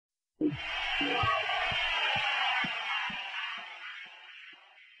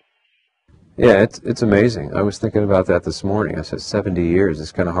Yeah, it's amazing. I was thinking about that this morning. I said 70 years.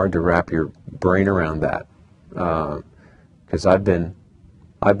 It's kind of hard to wrap your brain around that, because I've been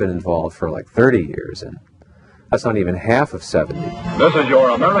involved for like 30 years, and that's not even half of 70. This is your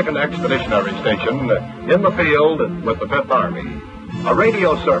American Expeditionary Station in the field with the Fifth Army, a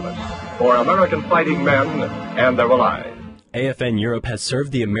radio service for American fighting men and their allies. AFN Europe has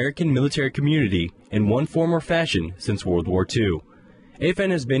served the American military community in one form or fashion since World War II.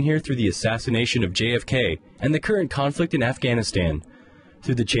 AFN has been here through the assassination of JFK and the current conflict in Afghanistan.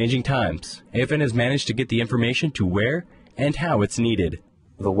 Through the changing times, AFN has managed to get the information to where and how it's needed.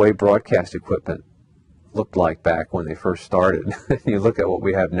 The way broadcast equipment looked like back when they first started, you look at what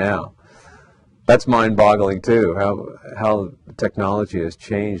we have now. That's mind-boggling too, how technology has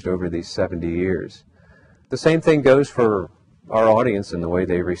changed over these 70 years. The same thing goes for our audience and the way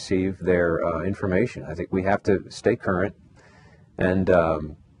they receive their information. I think we have to stay current and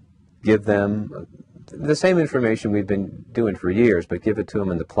give them the same information we've been doing for years, but give it to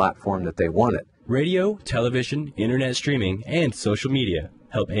them in the platform that they want it. Radio, television, internet streaming, and social media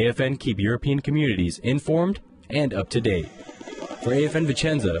help AFN keep European communities informed and up to date. For AFN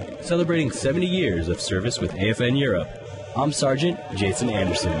Vicenza, celebrating 70 years of service with AFN Europe, I'm Sergeant Jason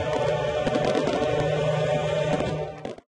Anderson.